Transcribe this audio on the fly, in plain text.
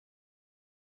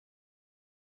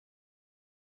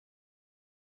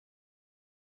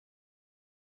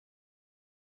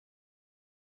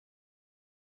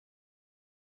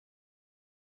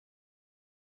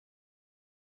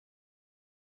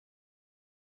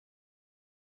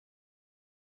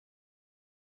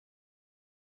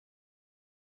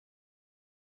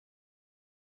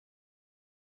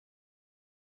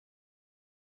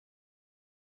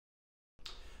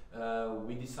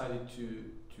We decided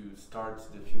to start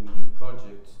the FilmEU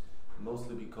project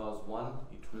mostly because one,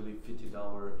 it really fitted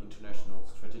our international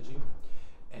strategy,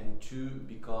 and two,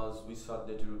 because we thought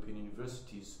that European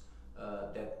universities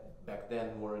that back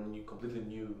then were a completely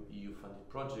new EU-funded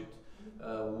project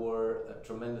were a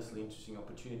tremendously interesting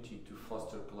opportunity to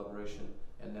foster collaboration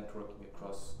and networking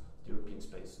across the European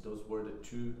space. Those were the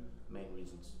two main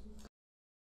reasons.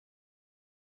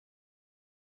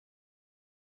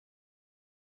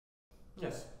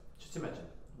 Yes, just imagine,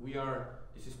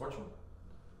 this is Portugal,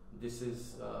 this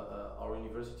is our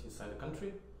university inside the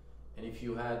country, and if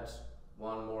you had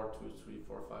 1 more, 2, 3,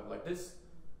 4, 5 like this,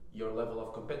 your level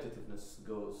of competitiveness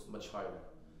goes much higher.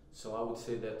 So I would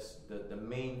say that the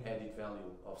main added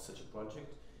value of such a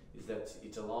project is that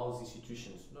it allows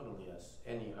institutions, not only us,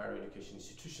 any higher education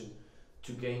institution,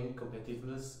 to gain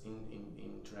competitiveness in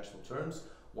international terms,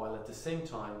 while at the same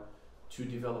time to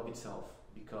develop itself,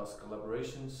 because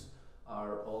collaborations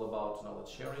are all about knowledge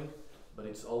sharing, but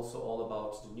it's also all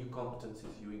about the new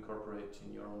competencies you incorporate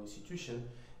in your own institution,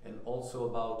 and also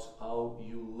about how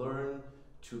you learn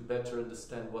to better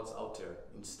understand what's out there,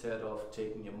 instead of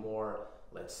taking a more,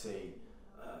 let's say,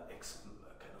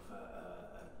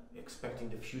 expecting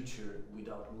the future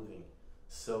without moving.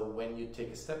 So when you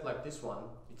take a step like this one,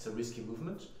 it's a risky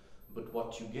movement, but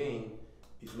what you gain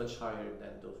is much higher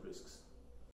than those risks.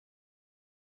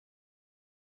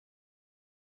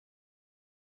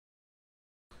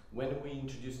 When we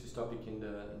introduced this topic in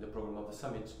the program of the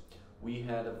summit, we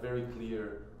had a very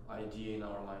clear idea in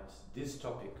our minds. This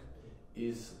topic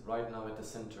is right now at the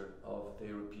center of the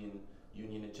European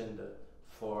Union agenda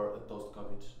for a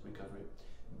post-COVID recovery.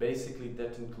 Basically,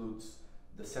 that includes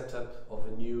the setup of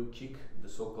a new KIC, the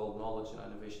so-called knowledge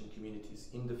and innovation communities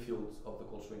in the fields of the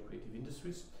cultural and creative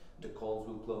industries. The calls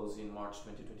will close in March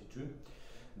 2022.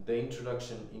 The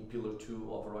introduction in Pillar 2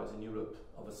 of Horizon Europe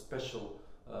of a special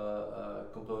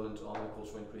component on the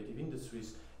cultural and creative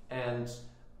industries, and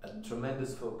a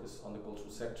tremendous focus on the cultural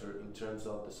sector in terms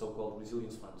of the so-called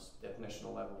resilience funds at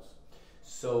national levels.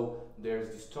 So there's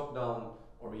this top-down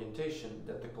orientation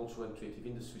that the cultural and creative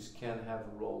industries can have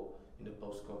a role in the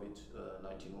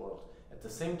post-COVID-19 world. At the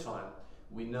same time,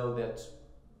 we know that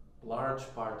large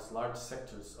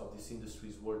sectors of these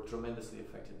industries were tremendously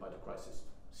affected by the crisis.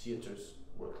 Theaters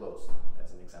were closed,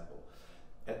 as an example.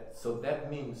 So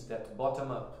that means that bottom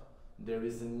up, there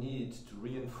is a need to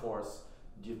reinforce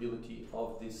the ability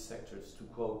of these sectors to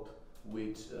cope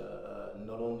with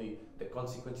not only the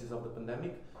consequences of the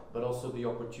pandemic, but also the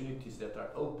opportunities that are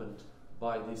opened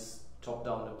by this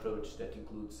top-down approach that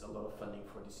includes a lot of funding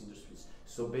for these industries.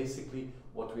 So basically,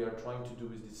 what we are trying to do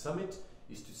with this summit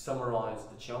is to summarize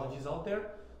the challenges out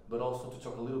there, but also to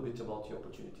talk a little bit about the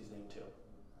opportunities they entail.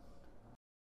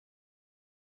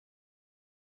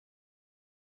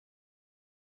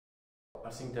 I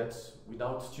think that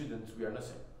without students, we are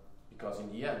nothing, because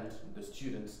in the end, the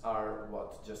students are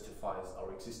what justifies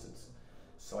our existence.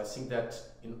 So I think that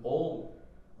in all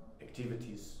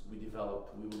activities we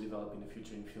will develop in the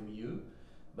future in FilmEU,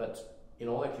 but in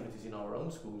all activities in our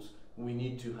own schools, we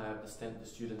need to have the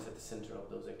students at the center of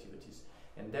those activities.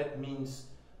 And that means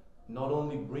not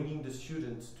only bringing the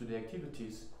students to the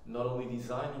activities, not only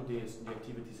designing the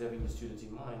activities having the students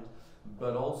in mind,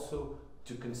 but also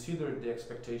to consider the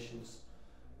expectations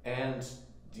and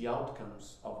the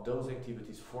outcomes of those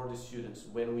activities for the students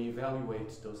when we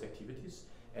evaluate those activities,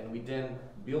 and we then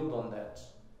build on that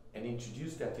and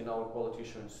introduce that in our quality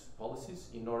assurance policies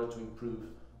in order to improve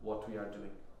what we are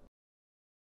doing.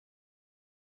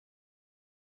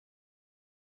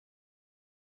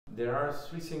 There are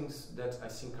 3 things that I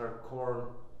think are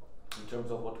core in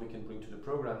terms of what we can bring to the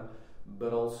program,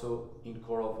 but also in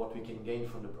core of what we can gain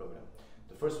from the program.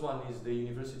 The first one is the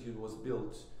university was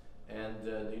built, and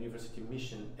the university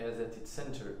mission has at its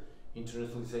center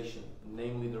internationalization,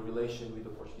 namely the relation with the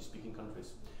Portuguese-speaking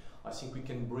countries. I think we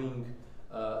can bring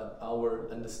our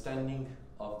understanding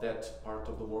of that part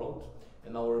of the world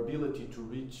and our ability to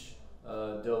reach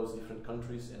those different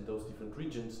countries and those different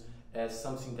regions as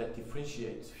something that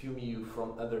differentiates FilmEU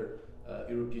from other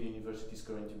European universities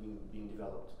currently being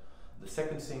developed. The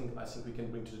second thing I think we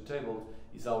can bring to the table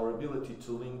is our ability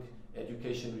to link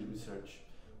education with research.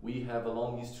 We have a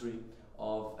long history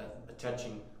of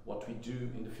attaching what we do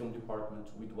in the film department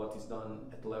with what is done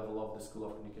at the level of the School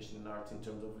of Communication and Arts in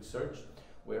terms of research,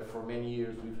 where for many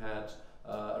years we've had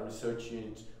a research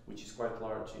unit which is quite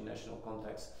large in national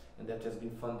context, and that has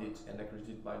been funded and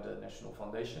accredited by the National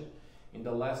Foundation. In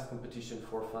the last competition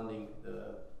for funding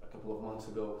a couple of months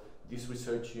ago, this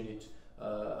research unit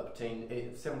obtained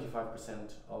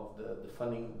 75% of the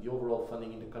funding, the overall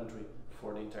funding in the country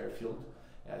for the entire field.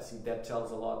 I think that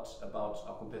tells a lot about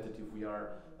how competitive we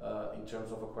are in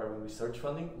terms of acquiring research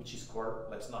funding, which is core.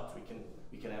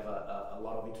 We can have a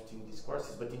lot of interesting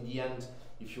discourses, but in the end,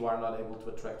 if you are not able to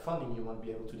attract funding, you won't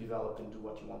be able to develop and do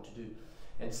what you want to do.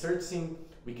 And third thing,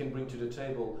 we can bring to the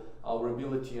table our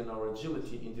ability and our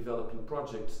agility in developing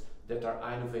projects that are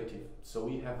innovative. So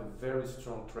we have a very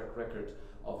strong track record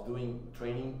of doing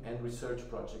training and research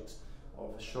projects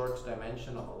of a short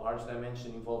dimension, of a large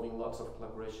dimension, involving lots of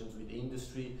collaborations with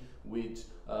industry, with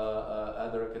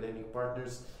other academic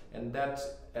partners, and that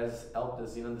has helped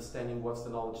us in understanding what's the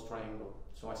knowledge triangle.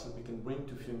 So I think we can bring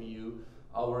to FilmEU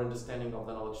our understanding of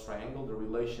the knowledge triangle, the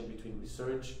relation between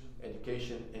research,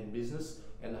 education and business,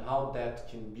 and how that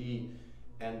can be,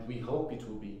 and we hope it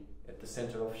will be, at the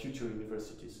center of future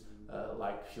universities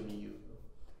like FilmEU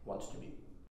wants to be.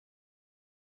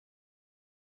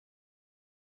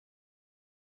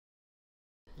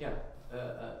 Yeah,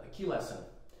 a key lesson.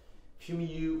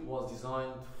 FilmEU was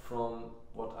designed from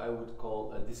what I would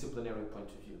call a disciplinary point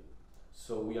of view.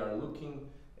 So we are looking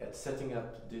at setting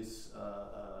up this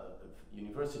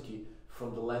university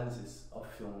from the lenses of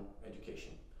film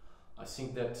education. I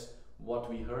think that what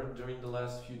we heard during the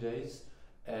last few days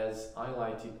has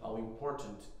highlighted how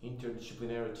important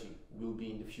interdisciplinarity will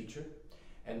be in the future,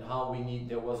 and how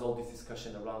there was all this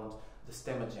discussion around the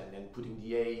STEM agenda and putting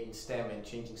the A in STEM and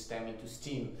changing STEM into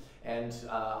STEAM, and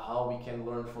how we can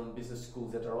learn from business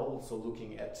schools that are also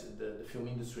looking at the film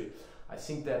industry. I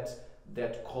think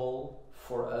that call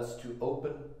for us to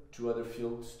open to other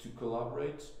fields, to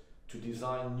collaborate, to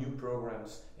design new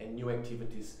programs and new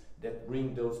activities that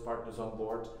bring those partners on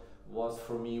board was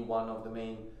for me one of the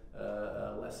main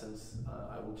lessons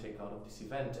I will take out of this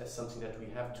event as something that we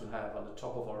have to have on the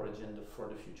top of our agenda for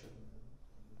the future.